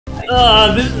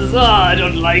I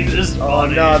don't like this. Oh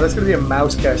no, there's gonna be a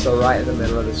mouse cursor right in the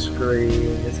middle of the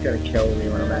screen. It's gonna kill me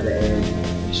when I'm editing.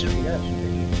 You should be there.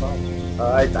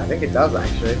 I think it does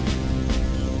actually.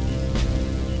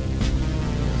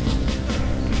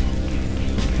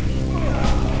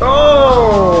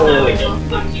 Oh! No, we don't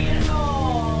fucking at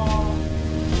all.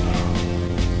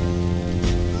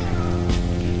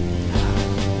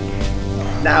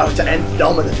 Now to end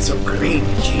dominance of green,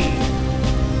 G.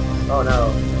 Oh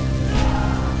no.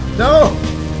 No!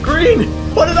 Green!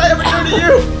 What did I ever do to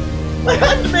you? My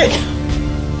hand me!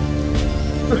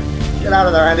 Get out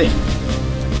of there, Andy.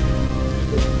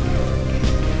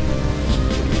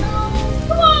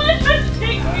 Come on, try to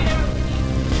take me out.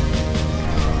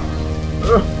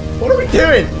 What are we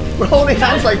doing? We're holding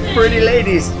hands like pretty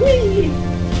ladies.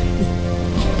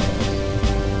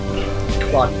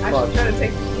 Come on, come on. I'm trying to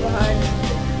take people behind.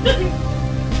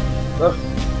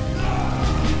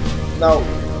 No.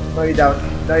 No, you don't.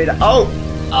 No, you don't. Oh!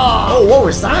 Oh, what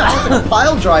was that? That was a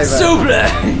pile driver.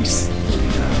 Suplex!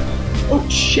 Oh,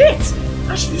 shit!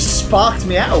 Actually just sparked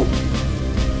me out.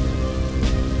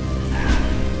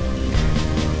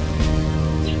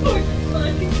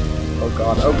 Oh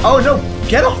god. Oh no!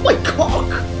 Get off my cock!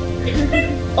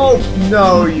 Oh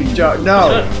no, you don't.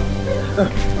 No!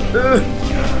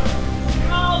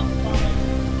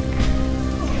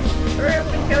 Hurry up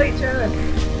and kill each other.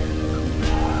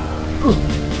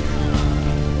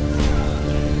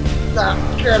 Nah,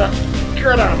 get up!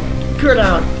 Get up! Get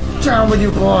down! Down with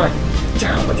you, boy!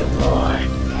 Down with you, boy!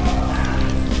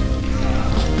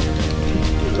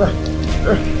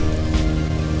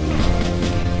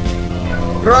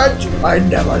 Grudge! I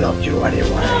never loved you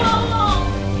anyway!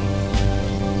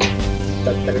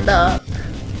 Da, da, da, da.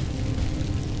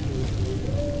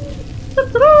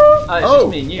 Oh, it's just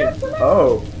me and you.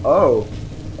 Oh,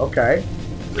 okay.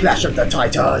 Clash of the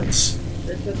Titans!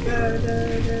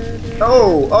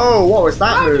 Oh, what was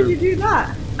that How move? did you do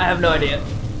that? I have no idea.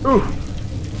 Ooh.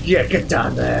 Yeah, get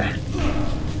down there.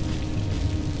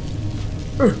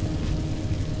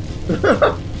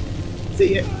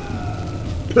 See it.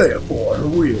 Player 4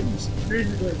 wins.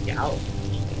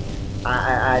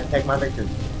 I take my victory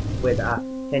with a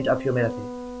hint of humility.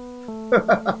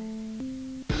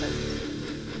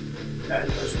 And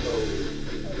let's go.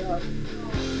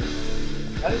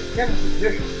 That is kind of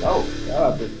position. Oh,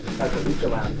 God, this has to reach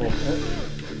around for a minute.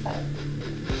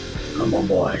 Come on,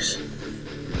 boys.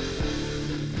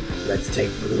 Let's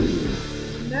take blue.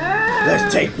 No!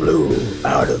 Let's take blue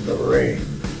out of the ring.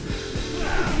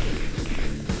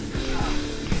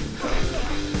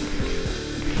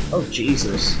 Oh,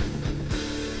 Jesus.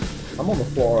 I'm on the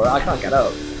floor. I can't get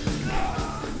up.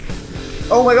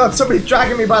 Oh my god, somebody's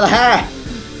dragging me by the hair.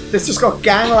 This just got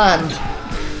gangland. I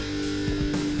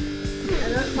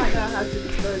don't quite know how to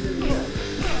dispose of you.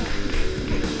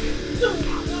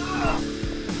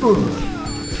 Ooh.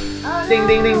 Oh, Ding, no.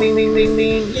 ding, ding, ding, ding, ding,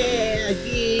 ding. Yeah,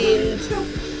 yeah.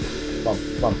 Bump,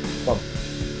 bump, bump.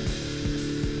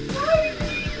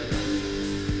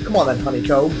 Come on then,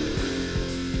 honeycomb.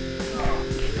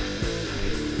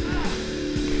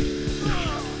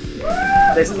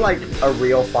 This is like a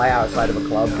real fight outside of a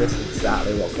club. This is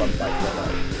exactly what club fights are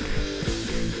like.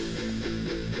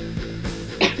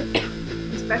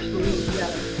 Especially with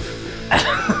yellow.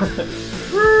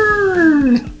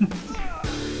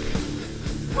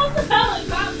 What the hell is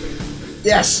that?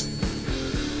 Yes!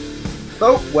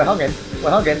 Oh, we're hugging.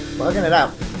 We're hugging. We're hugging it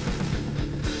out.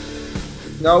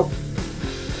 Nope.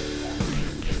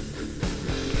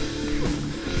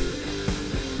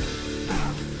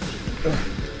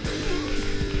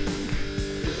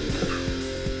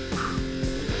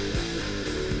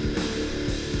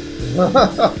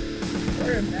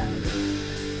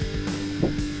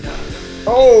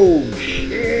 Oh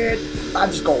shit! I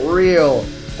just got real.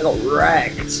 I got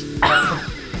wrecked.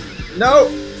 No.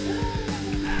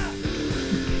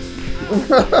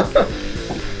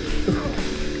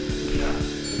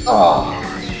 Oh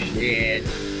shit!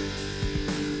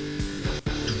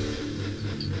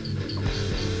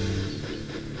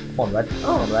 Come on, Red.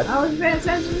 Come on, Red. I was paying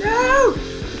attention. No!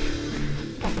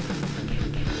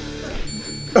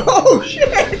 Oh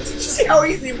shit! Did you see how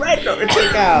easy Red got to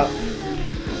take out?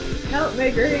 Help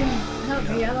me, green. Help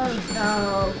me, yellow.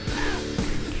 No.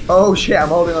 Oh shit! I'm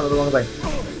holding on to the wrong thing.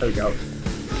 There we go.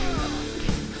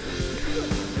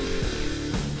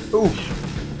 Oof!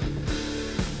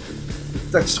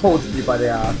 That just holding you by the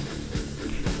arm.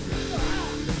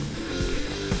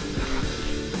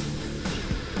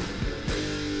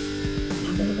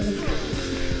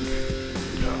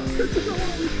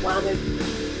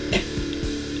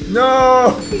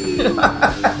 No!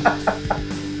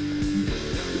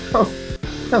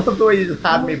 I love the way you just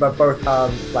had me by both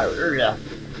arms. Like, yeah.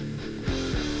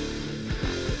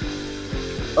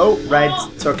 Oh, Red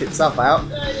took itself out.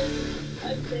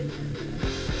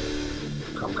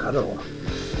 Come cuddle.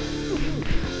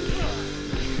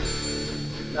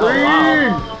 Oh,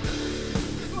 wow.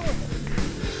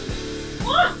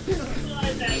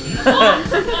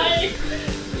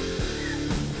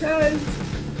 Because.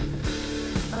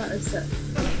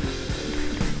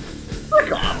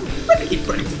 Look off! Look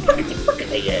at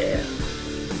you, yeah!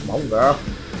 Come on, girl.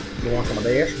 You want some of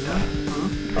this?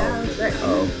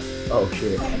 Oh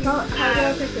shit. I can't. How do I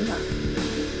pick him up?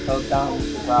 Hold down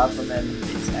rather than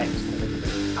it's X.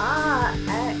 Ah,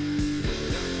 X.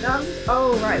 No,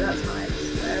 oh, right, that's my X.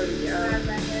 There we go.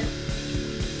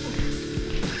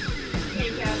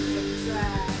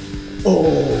 Oh!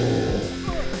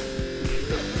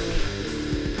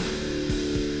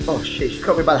 Oh shit, she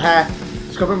caught me by the hair.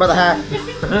 She caught me by the hair.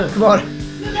 Come on.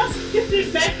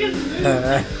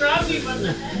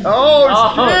 Oh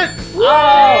shit! Oh,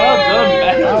 well done,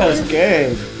 Beck. That was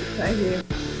good. Thank you.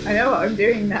 I know what I'm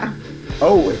doing now.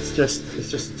 Oh, it's just the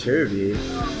two of you.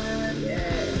 Oh,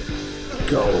 yeah.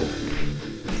 Go.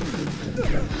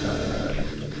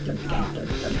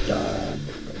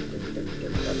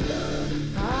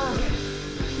 Ah.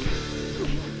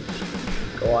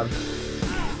 Go on.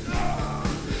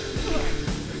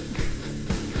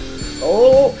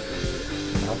 Oh!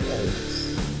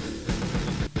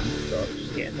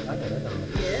 Just getting the hang of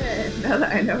it. Yeah, now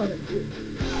that I know what I'm doing.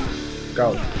 Go,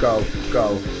 go,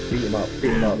 go. Beat him up,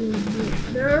 beat him up.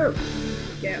 No!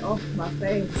 Get off my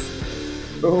face.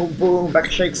 Boom, boom, back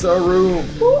shakes the room.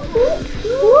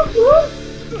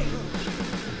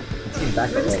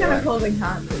 Back We're just kind of holding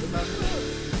hands at the moment.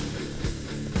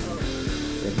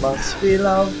 It must be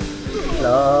love,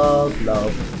 love,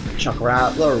 love. Chuck her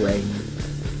out the ring.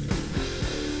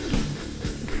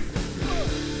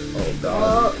 Oh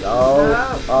god.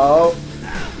 Oh, Oh.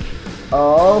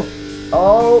 Oh.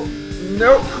 Oh.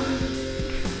 Nope.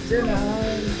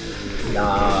 Denied.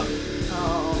 Nah.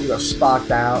 Oh. You got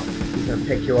sparked out. He's gonna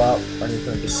pick you up and he's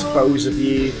gonna dispose of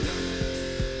you.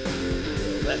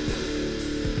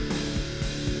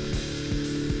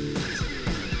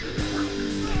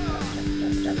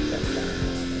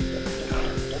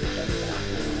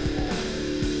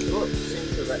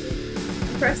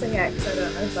 I'm pressing X, I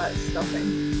don't know if that's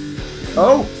stopping.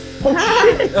 Oh! Oh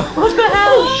shit! What the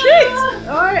hell? Shit!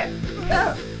 Alright!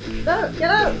 No! No! Get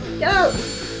out! Get out!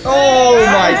 Oh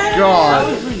my That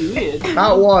god! was really weird.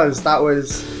 That was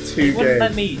too It wouldn't good.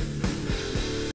 let me